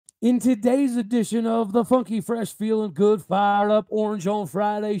In today's edition of the Funky Fresh Feeling Good Fired Up Orange on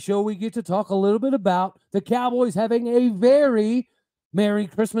Friday show, we get to talk a little bit about the Cowboys having a very Merry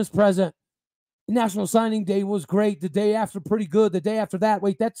Christmas present. National Signing Day was great. The day after, pretty good. The day after that,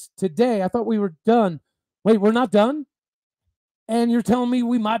 wait, that's today. I thought we were done. Wait, we're not done? And you're telling me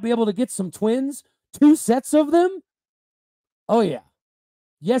we might be able to get some twins? 2 sets of them? Oh, yeah.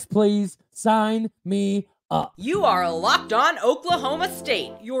 Yes, please. Sign me up. You are Locked On Oklahoma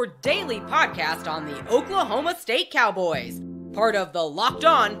State, your daily podcast on the Oklahoma State Cowboys. Part of the Locked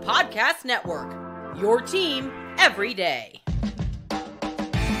On Podcast Network. Your team every day.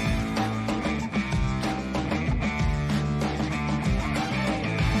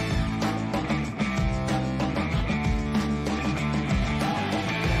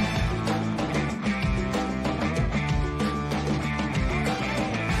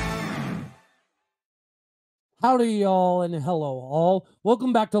 Howdy, y'all, and hello, all.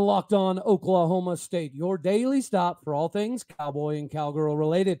 Welcome back to Locked On Oklahoma State, your daily stop for all things Cowboy and Cowgirl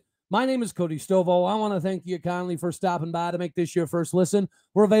related. My name is Cody Stovall. I want to thank you kindly for stopping by to make this your first listen.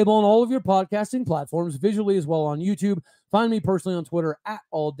 We're available on all of your podcasting platforms, visually as well on YouTube. Find me personally on Twitter at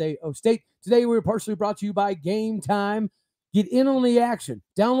AllDayOState. Today, we're partially brought to you by Gametime. Get in on the action.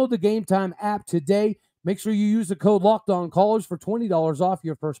 Download the Gametime app today. Make sure you use the code LOCKEDONCallers for $20 off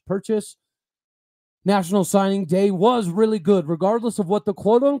your first purchase. National Signing Day was really good, regardless of what the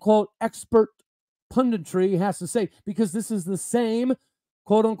quote-unquote expert punditry has to say, because this is the same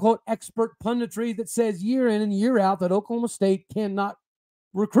quote-unquote expert punditry that says year in and year out that Oklahoma State cannot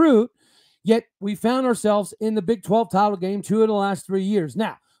recruit, yet we found ourselves in the Big 12 title game 2 of the last 3 years.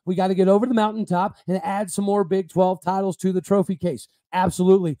 Now, we got to get over the mountaintop and add some more Big 12 titles to the trophy case.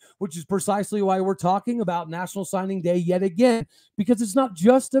 Absolutely, which is precisely why we're talking about National Signing Day yet again, because it's not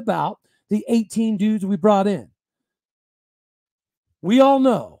just about the 18 dudes we brought in. We all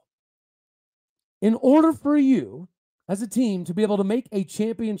know, in order for you as a team to be able to make a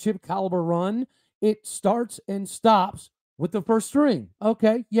championship caliber run, it starts and stops with the first string.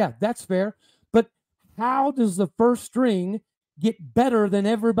 Okay, yeah, that's fair. But how does the first string get better than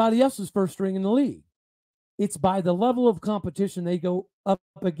everybody else's first string in the league? It's by the level of competition they go up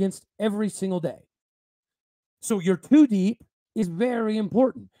against every single day. So your 2 deep is very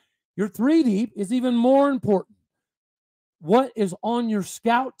important. Your 3 deep is even more important. What is on your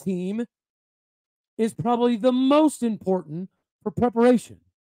scout team is probably the most important for preparation.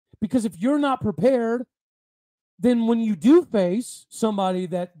 Because if you're not prepared, then when you do face somebody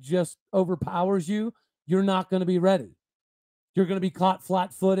that just overpowers you, you're not going to be ready. You're going to be caught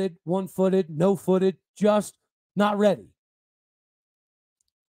flat-footed, one-footed, no-footed, just not ready.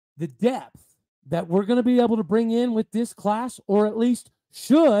 The depth that we're going to be able to bring in with this class, or at least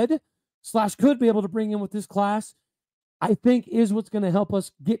could be able to bring in with this class, I think is what's going to help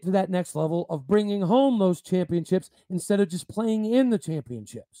us get to that next level of bringing home those championships instead of just playing in the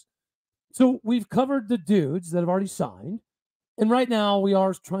championships. So we've covered the dudes that have already signed, and right now we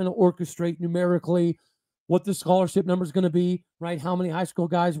are trying to orchestrate numerically what the scholarship number is going to be, right? How many high school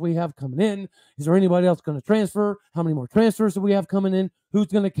guys we have coming in? Is there anybody else going to transfer? How many more transfers do we have coming in? Who's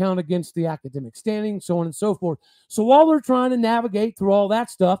going to count against the academic standing? So on and so forth. So while we're trying to navigate through all that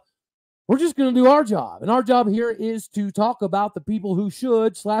stuff, we're just going to do our job. And our job here is to talk about the people who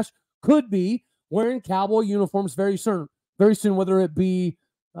could be wearing Cowboy uniforms very soon, whether it be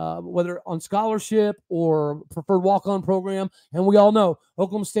whether on scholarship or preferred walk-on program. And we all know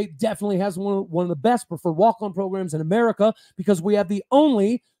Oklahoma State definitely has one of the best preferred walk-on programs in America, because we have the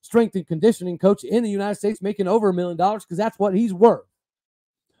only strength and conditioning coach in the United States making over $1 million, because that's what he's worth.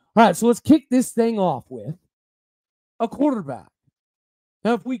 All right, so let's kick this thing off with a quarterback.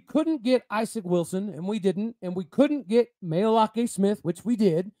 Now, if we couldn't get Isaac Wilson, and we didn't, and we couldn't get Mailake Smith, which we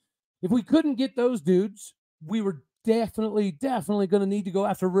did, if we couldn't get those dudes, we were definitely going to need to go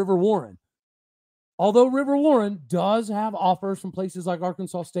after River Warren. Although River Warren does have offers from places like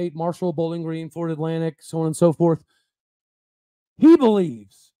Arkansas State, Marshall, Bowling Green, Florida Atlantic, so on and so forth, he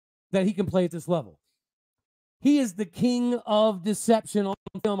believes that he can play at this level. He is the king of deception on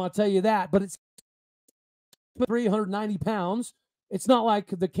film, I'll tell you that, but it's 390 pounds. It's not like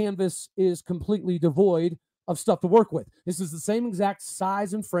the canvas is completely devoid of stuff to work with. This is the same exact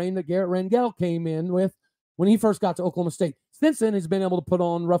size and frame that Garrett Rangel came in with when he first got to Oklahoma State. Since then, he's been able to put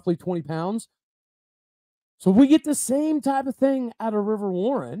on roughly 20 pounds. So we get the same type of thing out of River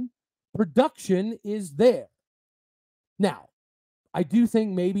Warren. Production is there. Now, I do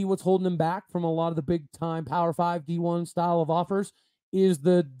think maybe what's holding him back from a lot of the big-time Power 5 D1 style of offers is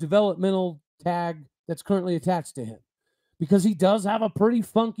the developmental tag that's currently attached to him. Because he does have a pretty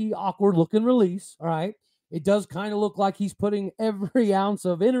funky, awkward-looking release, all right? It does kind of look like he's putting every ounce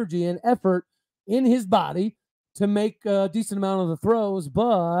of energy and effort in his body to make a decent amount of the throws,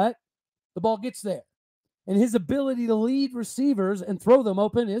 but the ball gets there. And his ability to lead receivers and throw them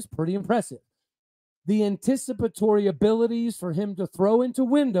open is pretty impressive. The anticipatory abilities for him to throw into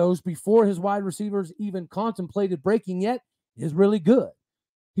windows before his wide receivers even contemplated breaking yet is really good.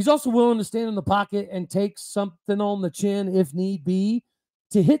 He's also willing to stand in the pocket and take something on the chin if need be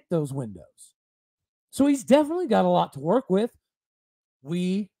to hit those windows. So he's definitely got a lot to work with.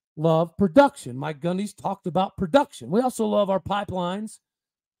 We love production. Mike Gundy's talked about production. We also love our pipelines.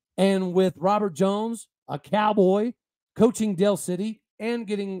 And with Robert Jones, a Cowboy, coaching Dell City, and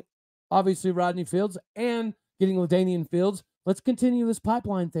getting, obviously, Rodney Fields, and getting LaDainian Fields, let's continue this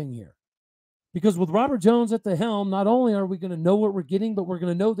pipeline thing here. Because with Robert Jones at the helm, not only are we going to know what we're getting, but we're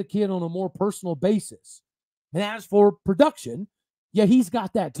going to know the kid on a more personal basis. And as for production, yeah, he's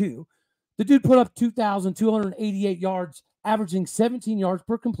got that too. The dude put up 2,288 yards, averaging 17 yards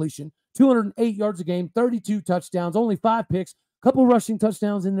per completion, 208 yards a game, 32 touchdowns, only 5 picks, a couple rushing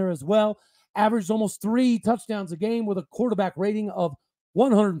touchdowns in there as well. Averaged almost 3 touchdowns a game with a quarterback rating of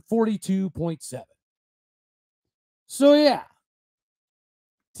 142.7. So, yeah,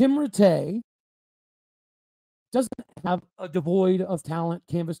 Tim Rattay doesn't have a devoid of talent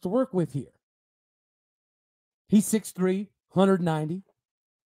canvas to work with here. He's 6'3", 190.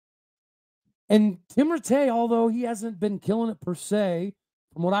 And Tim Rattay, although he hasn't been killing it per se,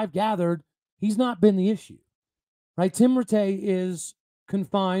 from what I've gathered, he's not been the issue. Right? Tim Rattay is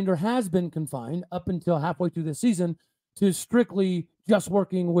confined, or has been confined up until halfway through the season, to strictly just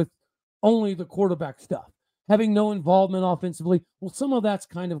working with only the quarterback stuff, having no involvement offensively. Well, some of that's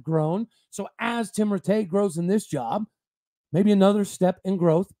kind of grown. So as Tim Rattay grows in this job, maybe another step in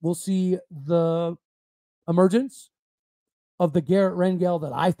growth, we'll see the emergence of the Garrett Rangel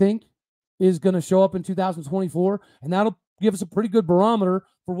that I think is going to show up in 2024, and that'll give us a pretty good barometer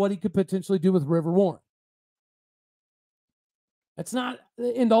for what he could potentially do with River Warren. It's not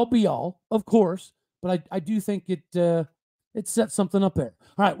the end-all be-all, of course, but I do think it sets something up there.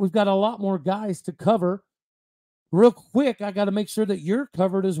 All right, we've got a lot more guys to cover. Real quick, I got to make sure that you're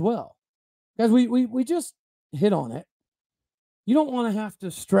covered as well. Guys, we just hit on it. You don't want to have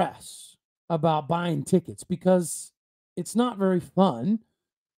to stress about buying tickets because it's not very fun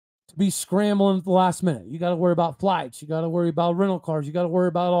to be scrambling at the last minute. You got to worry about flights. You got to worry about rental cars. You got to worry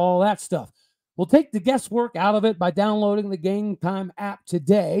about all that stuff. We'll take the guesswork out of it by downloading the Gametime app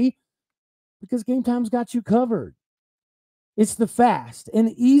today, because Gametime's got you covered. It's the fast and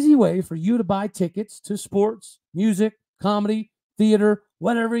easy way for you to buy tickets to sports, music, comedy, theater,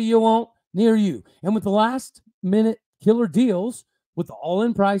 whatever you want near you. And with the last minute killer deals with the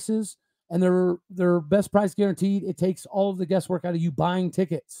all-in prices and their best price guaranteed, it takes all of the guesswork out of you buying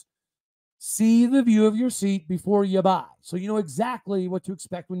tickets. See the view of your seat before you buy, so you know exactly what to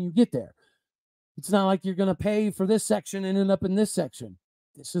expect when you get there. It's not like you're going to pay for this section and end up in this section.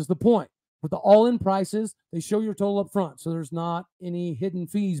 This is the point. With the all-in prices, they show your total up front, so there's not any hidden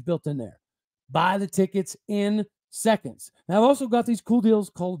fees built in there. Buy the tickets in seconds. Now, I've also got these cool deals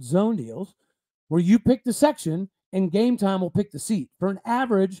called zone deals, where you pick the section and Gametime will pick the seat for an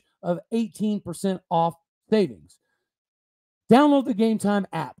average of 18% off savings. Download the Gametime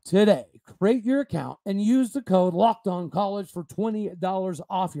app today. Create your account and use the code LOCKEDONCollege for $20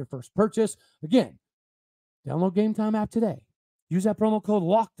 off your first purchase. Again, download Gametime app today. Use that promo code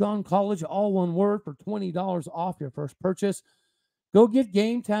LOCKEDONCollege, all one word, for $20 off your first purchase. Go get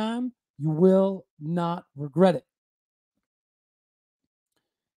Gametime. You will not regret it.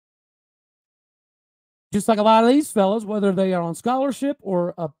 Just like a lot of these fellas, whether they are on scholarship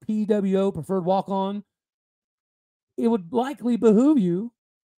or a PWO preferred walk-on, it would likely behoove you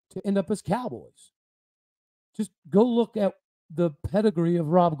to end up as Cowboys. Just go look at the pedigree of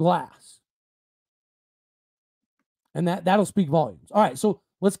Rob Glass. And that'll speak volumes. All right, so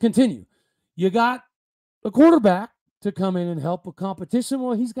let's continue. You got a quarterback to come in and help with competition.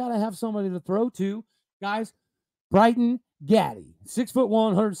 Well, he's got to have somebody to throw to. Guys, Brytan Gaddy, 6'1",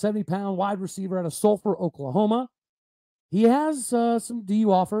 170-pound wide receiver out of Sulphur, Oklahoma. He has some D2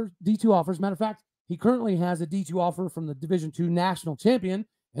 offers. Matter of fact, he currently has a D2 offer from the Division II national champion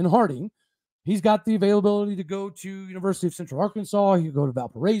in Harding. He's got the availability to go to University of Central Arkansas. He could go to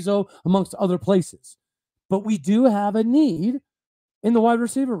Valparaiso, amongst other places. But we do have a need in the wide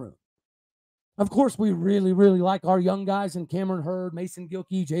receiver room. Of course, we really, really like our young guys in Cameron Hurd, Mason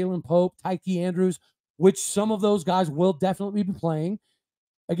Gilkey, Jalen Pope, Tyke Andrews, which some of those guys will definitely be playing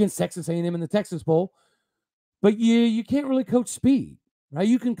against Texas A&M in the Texas Bowl. But you can't really coach speed, right?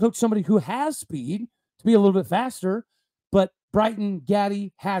 You can coach somebody who has speed to be a little bit faster, but Brytan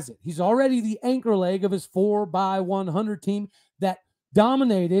Gaddy has it. He's already the anchor leg of his 4x100 team that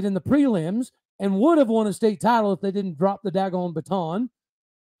dominated in the prelims and would have won a state title if they didn't drop the daggone baton.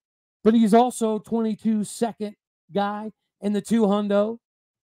 But he's also 22-second guy in the 200.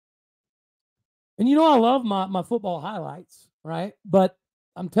 And you know I love my football highlights, right? But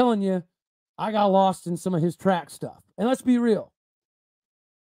I'm telling you, I got lost in some of his track stuff. And let's be real.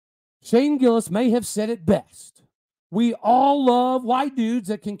 Shane Gillis may have said it best. We all love white dudes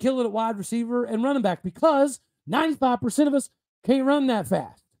that can kill it at wide receiver and running back because 95% of us can't run that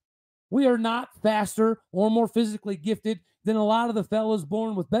fast. We are not faster or more physically gifted than a lot of the fellas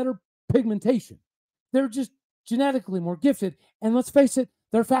born with better pigmentation. They're just genetically more gifted. And let's face it,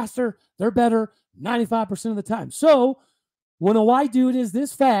 they're faster, they're better 95% of the time. So when a white dude is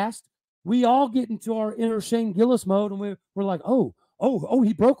this fast, we all get into our inner Shane Gillis mode and we're like, oh,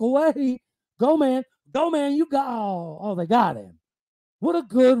 he broke away. Go, man, you got, oh, they got him. What a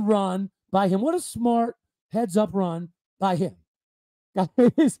good run by him. What a smart heads-up run by him.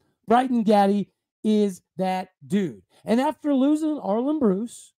 Guys, Brytan Gaddy is that dude. And after losing Arlen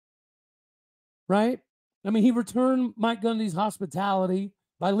Bruce, right? I mean, he returned Mike Gundy's hospitality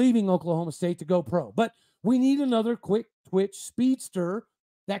by leaving Oklahoma State to go pro. But we need another quick twitch speedster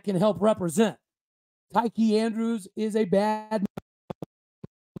that can help represent. Tyke Andrews is a bad,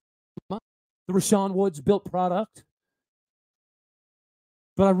 the Rashawn Woods built product.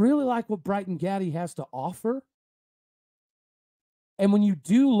 But I really like what Brytan Gaddy has to offer. And when you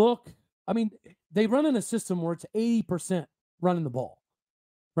do look, I mean, they run in a system where it's 80% running the ball,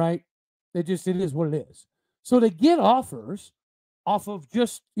 right? It is what it is. So to get offers off of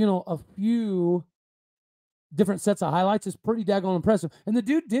just, a few different sets of highlights is pretty daggone impressive. And the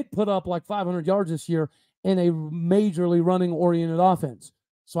dude did put up like 500 yards this year in a majorly running-oriented offense.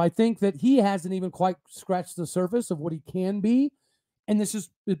 So I think that he hasn't even quite scratched the surface of what he can be. And this is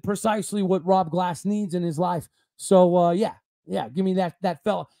precisely what Rob Glass needs in his life. So, yeah, give me that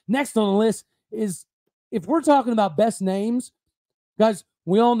fella. Next on the list is, if we're talking about best names, guys,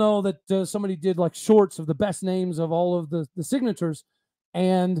 we all know that somebody did like shorts of the best names of all of the signatures.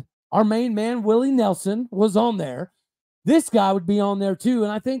 And our main man, Willie Nelson, was on there. This guy would be on there too.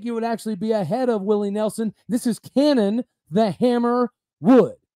 And I think he would actually be ahead of Willie Nelson. This is Cannon the Hammer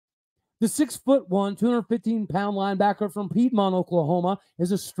Wood. The 6'1", 215-pound linebacker from Piedmont, Oklahoma,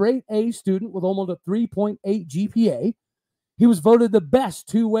 is a straight A student with almost a 3.8 GPA. He was voted the best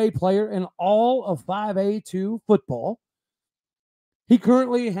two-way player in all of 5A2 football. He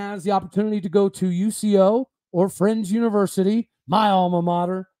currently has the opportunity to go to UCO or Friends University, my alma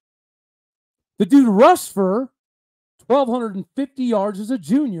mater. The dude rushed for 1,250 yards as a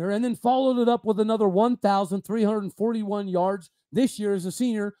junior and then followed it up with another 1,341 yards this year as a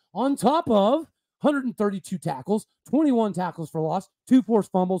senior, on top of 132 tackles, 21 tackles for loss, 2 forced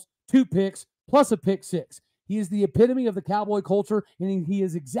fumbles, 2 picks, plus a pick 6. He is the epitome of the Cowboy culture, and he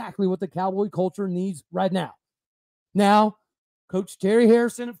is exactly what the Cowboy culture needs right now. Now, Coach Terry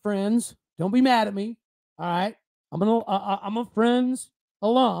Harrison at Friends, don't be mad at me, all right? I'm a Friends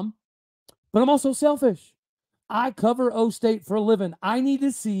alum, but I'm also selfish. I cover O-State for a living. I need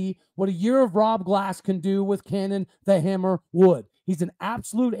to see what a year of Rob Glass can do with Cannon the Hammer Wood. He's an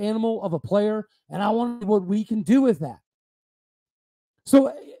absolute animal of a player, and I want what we can do with that.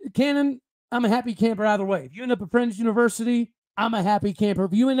 So, Cannon, I'm a happy camper either way. If you end up at Friends University, I'm a happy camper.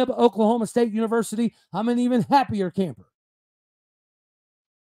 If you end up at Oklahoma State University, I'm an even happier camper.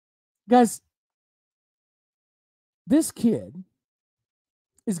 Guys, this kid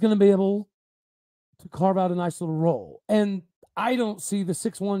is going to be able to carve out a nice little role. And I don't see the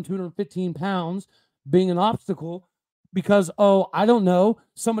 6'1", 215 pounds being an obstacle because, I don't know,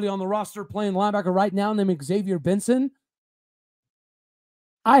 somebody on the roster playing linebacker right now named Xavier Benson.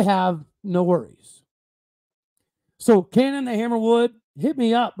 I have no worries. So, Cannon the Hammer Wood, hit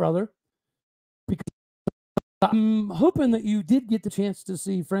me up, brother. Because I'm hoping that you did get the chance to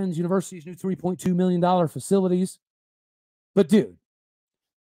see Friends University's new $3.2 million facilities. But, dude,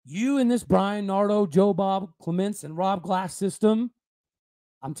 you and this Brian Nardo, Joe Bob Clements, and Rob Glass system,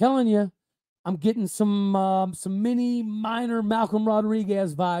 I'm telling you, I'm getting some mini minor Malcolm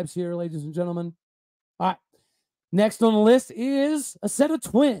Rodriguez vibes here, ladies and gentlemen. All right. Next on the list is a set of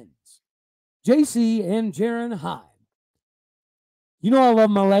twins, JC and Jaren Heim. You know I love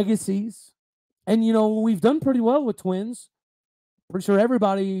my legacies. And, we've done pretty well with twins. Pretty sure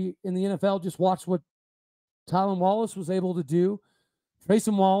everybody in the NFL just watched what Tylan Wallace was able to do.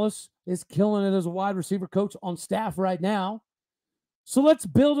 Trayson Wallace is killing it as a wide receiver coach on staff right now. So let's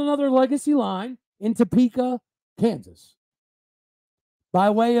build another legacy line in Topeka, Kansas. By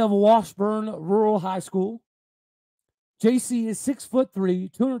way of Washburn Rural High School, JC is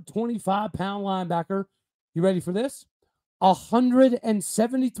 6'3", 225-pound linebacker. You ready for this?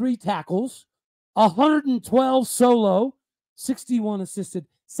 173 tackles, 112 solo, 61 assisted,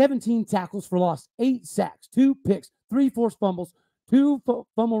 17 tackles for loss, 8 sacks, 2 picks, 3 forced fumbles, 2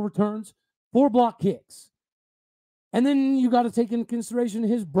 fumble returns, 4 block kicks. And then you got to take into consideration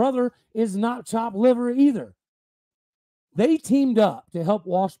his brother is not chopped liver either. They teamed up to help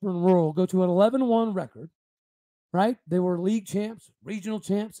Washburn Rural go to an 11-1 record, right? They were league champs, regional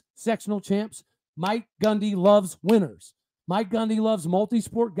champs, sectional champs. Mike Gundy loves winners. Mike Gundy loves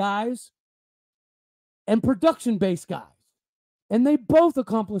multi-sport guys and production-based guys. And they both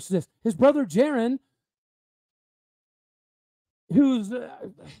accomplished this. His brother Jaren, who's,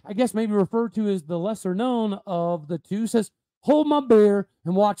 I guess maybe referred to as the lesser known of the two, says, hold my beer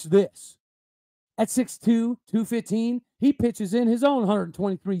and watch this. At 6'2", 215, he pitches in his own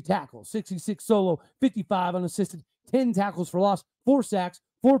 123 tackles, 66 solo, 55 unassisted, 10 tackles for loss, 4 sacks,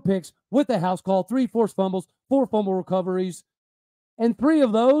 4 picks with a house call, 3 forced fumbles, 4 fumble recoveries, and 3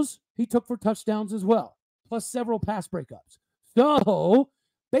 of those he took for touchdowns as well, plus several pass breakups. So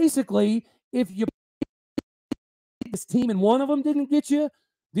basically, if you this team and one of them didn't get you,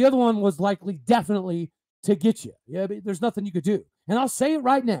 the other one was likely definitely to get you. Yeah, there's nothing you could do. And I'll say it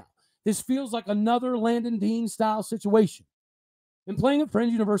right now. This feels like another Landon Dean style situation. In playing at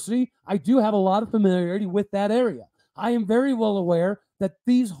Friends University, I do have a lot of familiarity with that area. I am very well aware that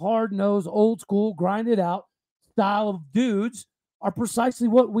these hard-nosed, old-school, grinded-out style of dudes are precisely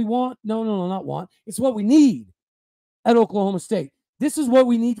what we want. No, not want. It's what we need at Oklahoma State. This is what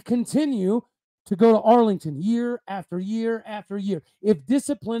we need to continue to go to Arlington year after year after year. If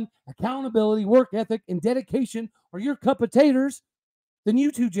discipline, accountability, work ethic, and dedication are your cup of taters, then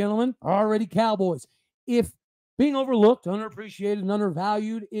you two gentlemen are already Cowboys. If being overlooked, underappreciated, and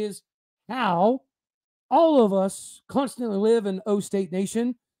undervalued is how all of us constantly live in O-State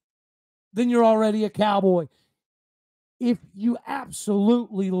Nation, then you're already a Cowboy. If you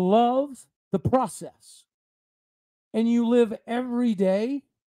absolutely love the process and you live every day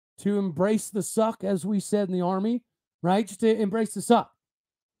to embrace the suck, as we said in the Army, right? Just to embrace the suck.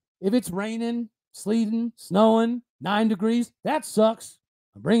 If it's raining, sleeting, snowing, 9 degrees, that sucks.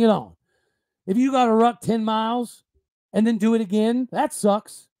 Bring it on. If you got to run 10 miles and then do it again, that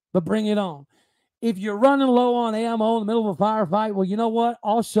sucks, but bring it on. If you're running low on ammo in the middle of a firefight, well, you know what?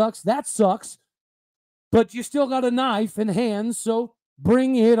 All shucks, that sucks, but you still got a knife in hands, so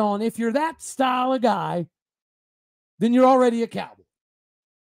bring it on. If you're that style of guy, then you're already a Cowboy.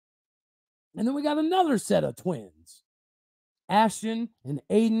 And then we got another set of twins, Ashton and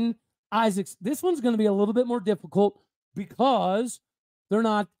Aiden Isaacs. This one's going to be a little bit more difficult because they're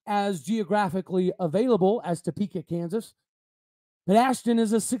not as geographically available as Topeka, Kansas. But Ashton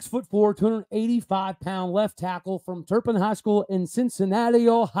is a 6'4", 285-pound left tackle from Turpin High School in Cincinnati,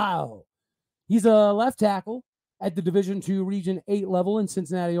 Ohio. He's a left tackle at the Division II Region 8 level in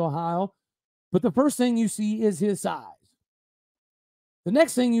Cincinnati, Ohio. But the first thing you see is his size. The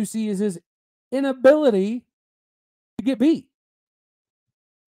next thing you see is his inability to get beat.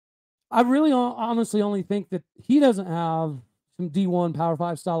 I really honestly only think that he doesn't have some D1 Power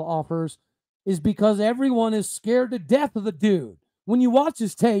 5 style offers is because everyone is scared to death of the dude. When you watch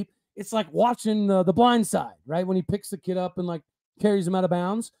his tape, it's like watching The Blind Side, right? When he picks the kid up and like carries him out of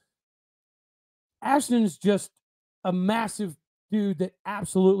bounds. Ashton's just a massive dude that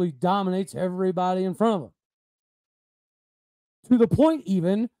absolutely dominates everybody in front of him. To the point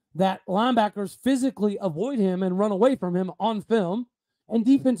even that linebackers physically avoid him and run away from him on film, and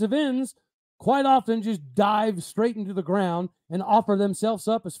defensive ends quite often just dive straight into the ground and offer themselves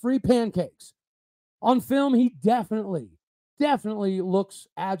up as free pancakes. On film, he definitely looks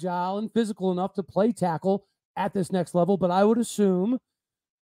agile and physical enough to play tackle at this next level, but I would assume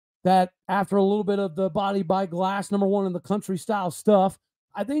that after a little bit of the body by glass, number one in the country style stuff,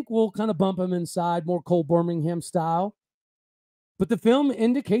 I think we'll kind of bump him inside, more Cole Birmingham style. But the film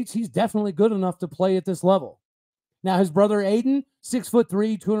indicates he's definitely good enough to play at this level. Now, his brother Aiden, 6'3",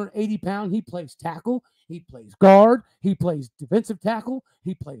 280-pound, he plays tackle, he plays guard, he plays defensive tackle,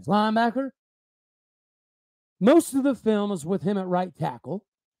 he plays linebacker. Most of the film is with him at right tackle.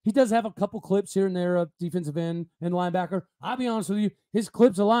 He does have a couple clips here and there of defensive end and linebacker. I'll be honest with you, his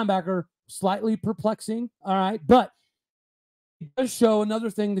clips of linebacker slightly perplexing, all right? But it does show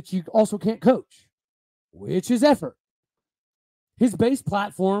another thing that you also can't coach, which is effort. His base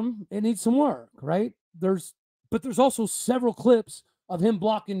platform, it needs some work, right? But there's also several clips of him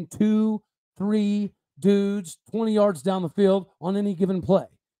blocking 2, 3 dudes 20 yards down the field on any given play.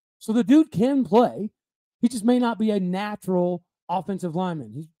 So the dude can play. He just may not be a natural offensive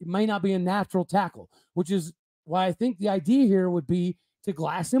lineman. He may not be a natural tackle, which is why I think the idea here would be to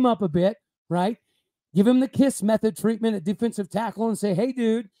glass him up a bit, right? Give him the KISS method treatment at defensive tackle and say, hey,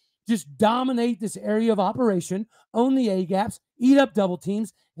 dude, just dominate this area of operation, own the A-gaps, eat up double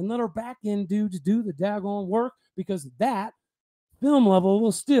teams, and let our back-end dudes do the daggone work, because that film level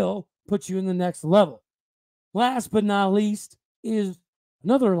will still put you in the next level. Last but not least is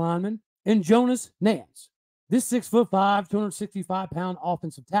another lineman, and Jonas Nantz. This 6'5", 265-pound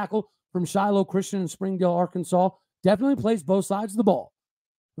offensive tackle from Shiloh Christian in Springdale, Arkansas, definitely plays both sides of the ball.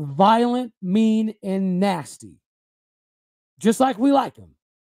 Violent, mean, and nasty. Just like we like him.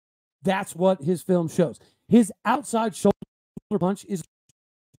 That's what his film shows. His outside shoulder punch is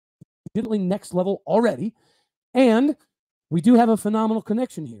legitimately next level already. And we do have a phenomenal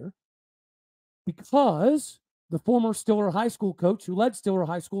connection here, because the former Stiller High School coach who led Stiller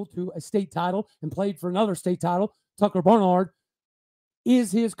High School to a state title and played for another state title, Tucker Barnard,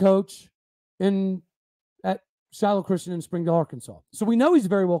 is his coach at Shiloh Christian in Springdale, Arkansas. So we know he's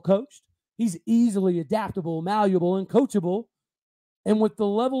very well coached. He's easily adaptable, malleable, and coachable. And with the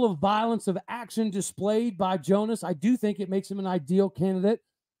level of violence of action displayed by Jonas, I do think it makes him an ideal candidate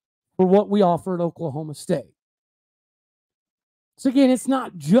for what we offer at Oklahoma State. So again, it's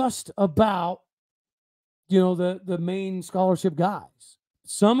not just about, the main scholarship guys.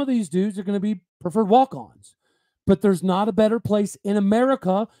 Some of these dudes are going to be preferred walk-ons, but there's not a better place in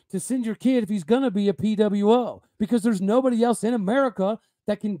America to send your kid if he's going to be a PWO, because there's nobody else in America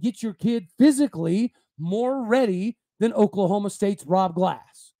that can get your kid physically more ready than Oklahoma State's Rob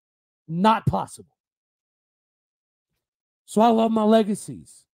Glass. Not possible. So I love my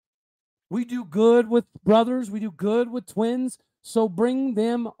legacies. We do good with brothers. We do good with twins. So bring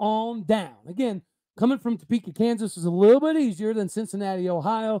them on down. Again, coming from Topeka, Kansas is a little bit easier than Cincinnati,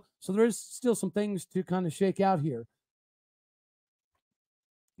 Ohio. So there is still some things to kind of shake out here.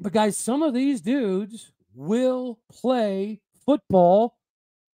 But guys, some of these dudes will play football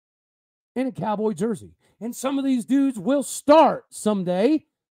in a Cowboy jersey. And some of these dudes will start someday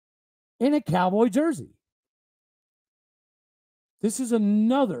in a Cowboy jersey. This is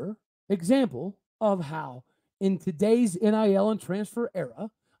another example of how in today's NIL and transfer era,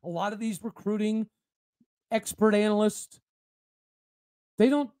 a lot of these recruiting expert analysts, they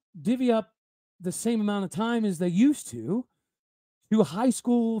don't divvy up the same amount of time as they used to high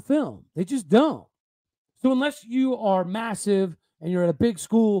school film. They just don't. So unless you are massive and you're at a big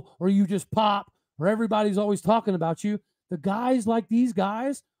school, or you just pop, or everybody's always talking about you, the guys like these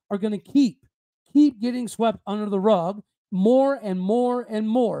guys are going to keep getting swept under the rug more and more and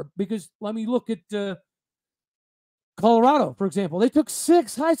more. Because let me look at Colorado, for example. They took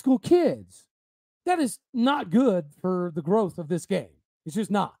 6 high school kids. That is not good for the growth of this game. It's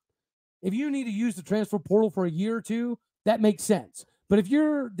just not. If you need to use the transfer portal for a year or two, that makes sense. But if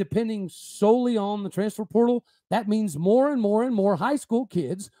you're depending solely on the transfer portal, that means more and more and more high school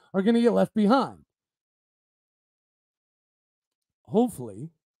kids are going to get left behind. Hopefully,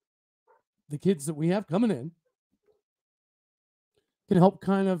 the kids that we have coming in can help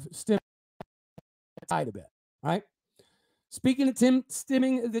kind of stem the tide a bit, right? Speaking of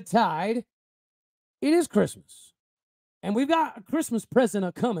stemming the tide, it is Christmas. And we've got a Christmas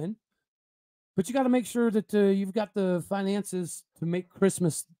present coming, but you got to make sure that you've got the finances to make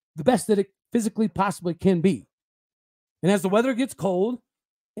Christmas the best that it physically possibly can be. And as the weather gets cold,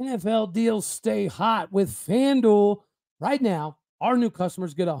 NFL deals stay hot with FanDuel. Right now, our new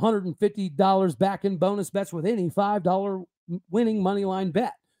customers get $150 back in bonus bets with any $5 winning money line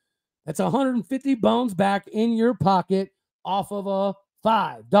bet. That's $150 bones back in your pocket off of a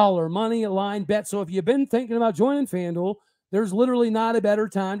 $5 money line bet. So if you've been thinking about joining FanDuel, there's literally not a better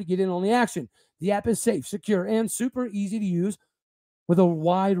time to get in on the action. The app is safe, secure, and super easy to use with a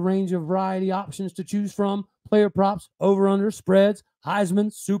wide range of variety options to choose from. Player props, over-under, spreads,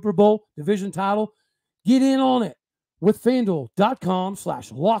 Heisman, Super Bowl, division title. Get in on it with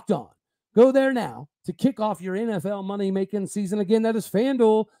FanDuel.com/lockedon. Go there now to kick off your NFL money-making season. Again, that is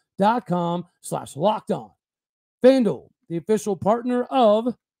FanDuel.com/lockedon. FanDuel, the official partner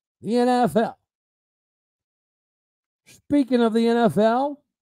of the NFL. Speaking of the NFL,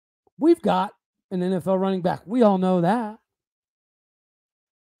 we've got an NFL running back. We all know that.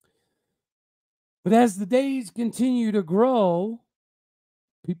 But as the days continue to grow,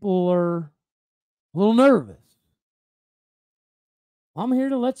 people are a little nervous. I'm here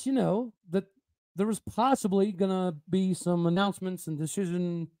to let you know that there was possibly going to be some announcements and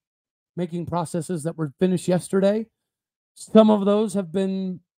decision-making processes that were finished yesterday. Some of those have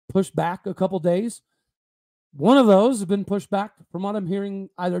been pushed back a couple days. One of those has been pushed back, from what I'm hearing,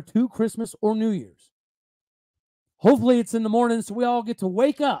 either to Christmas or New Year's. Hopefully it's in the morning so we all get to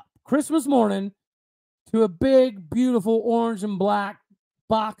wake up Christmas morning to a big, beautiful orange and black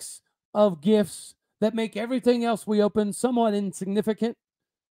box of gifts that make everything else we open somewhat insignificant.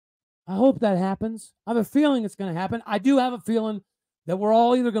 I hope that happens. I have a feeling it's going to happen. I do have a feeling that we're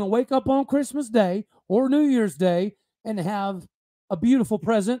all either going to wake up on Christmas Day or New Year's Day and have a beautiful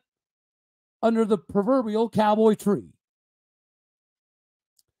present under the proverbial cowboy tree.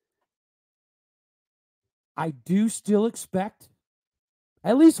 I do still expect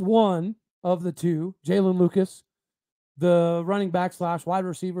at least one of the two, Jalen Lucas, the running back / wide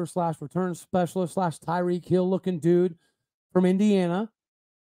receiver / return specialist / Tyreek Hill looking dude from Indiana,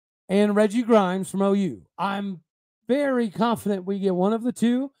 and Reggie Grimes from OU. I'm very confident we get one of the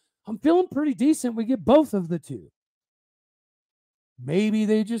two. I'm feeling pretty decent we get both of the two. Maybe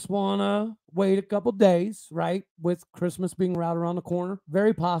they just want to wait a couple days, right? With Christmas being right around the corner.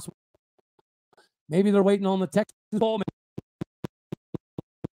 Very possible. Maybe they're waiting on the Texas Bowl.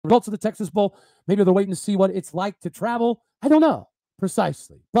 Results of the Texas Bowl. Maybe they're waiting to see what it's like to travel. I don't know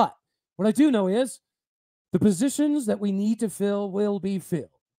precisely. But what I do know is the positions that we need to fill will be filled.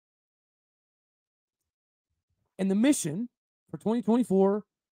 And the mission for 2024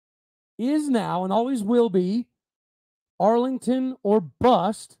 is now and always will be Arlington or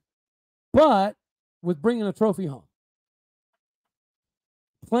bust, but with bringing a trophy home.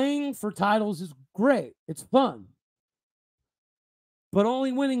 Playing for titles is great. It's fun. But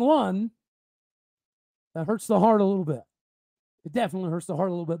only winning one, that hurts the heart a little bit. It definitely hurts the heart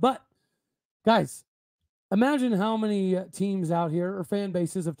a little bit. But, guys, imagine how many teams out here, or fan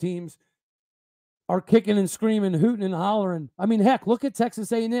bases of teams, are kicking and screaming, hooting and hollering. I mean, heck, look at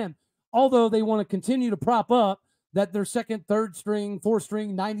Texas A&M. Although they want to continue to prop up that their second, third string, fourth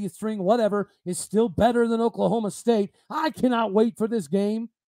string, 90th string, whatever, is still better than Oklahoma State. I cannot wait for this game.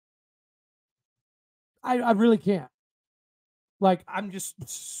 I really can't. Like, I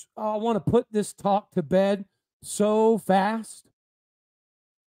want to put this talk to bed so fast.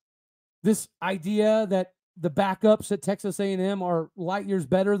 This idea that the backups at Texas A&M are light years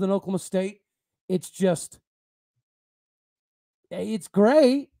better than Oklahoma State, it's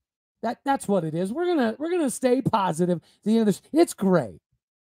great. That's what it is. We're gonna stay positive at the end of this. It's great.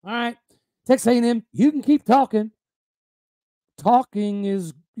 All right. Texas A&M, you can keep talking. Talking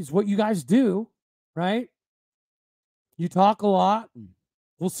is what you guys do, right? You talk a lot.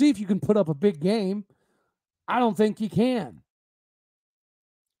 We'll see if you can put up a big game. I don't think you can.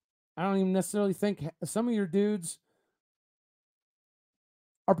 I don't even necessarily think some of your dudes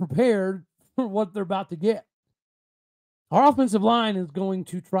are prepared for what they're about to get. Our offensive line is going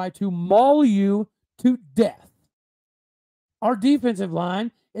to try to maul you to death. Our defensive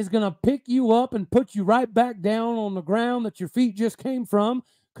line is going to pick you up and put you right back down on the ground that your feet just came from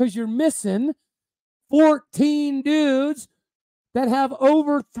because you're missing 14 dudes that have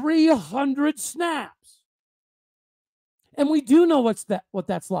over 300 snaps. And we do know what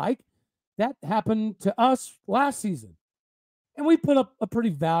that's like. That happened to us last season. And we put up a pretty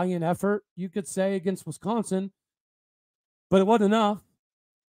valiant effort, you could say, against Wisconsin. But it wasn't enough.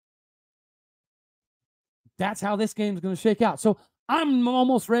 That's how this game is going to shake out. So I'm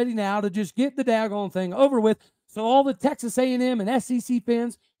almost ready now to just get the daggone thing over with so all the Texas A&M and SEC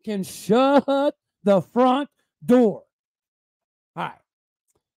fans can shut the front door. All right.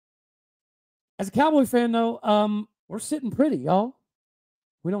 As a Cowboy fan, though, we're sitting pretty, y'all.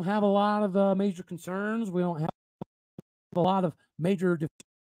 We don't have a lot of major concerns. We don't have a lot of major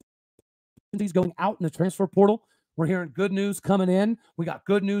deficiencies going out in the transfer portal. We're hearing good news coming in. We got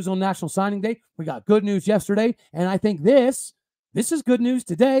good news on National Signing Day. We got good news yesterday. And I think this is good news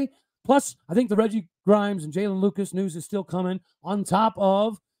today. Plus, I think the Reggie Grimes and Jalen Lucas news is still coming on top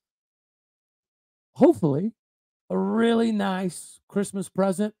of, hopefully, a really nice Christmas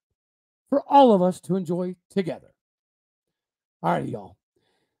present for all of us to enjoy together. All right, y'all.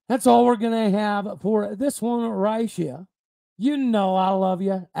 That's all we're going to have for this one right here. You know I love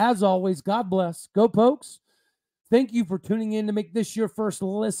you. As always, God bless. Go Pokes. Thank you for tuning in to make this your first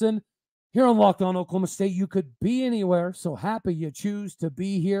listen here on Locked On Oklahoma State. You could be anywhere, so happy you choose to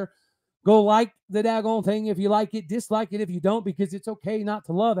be here. Go like the daggone thing if you like it, dislike it if you don't, because it's okay not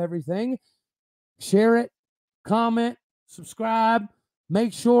to love everything. Share it, comment, subscribe.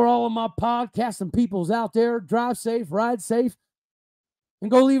 Make sure all of my podcasts and peoples out there drive safe, ride safe,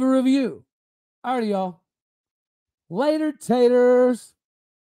 and go leave a review. All right, y'all. Later, taters.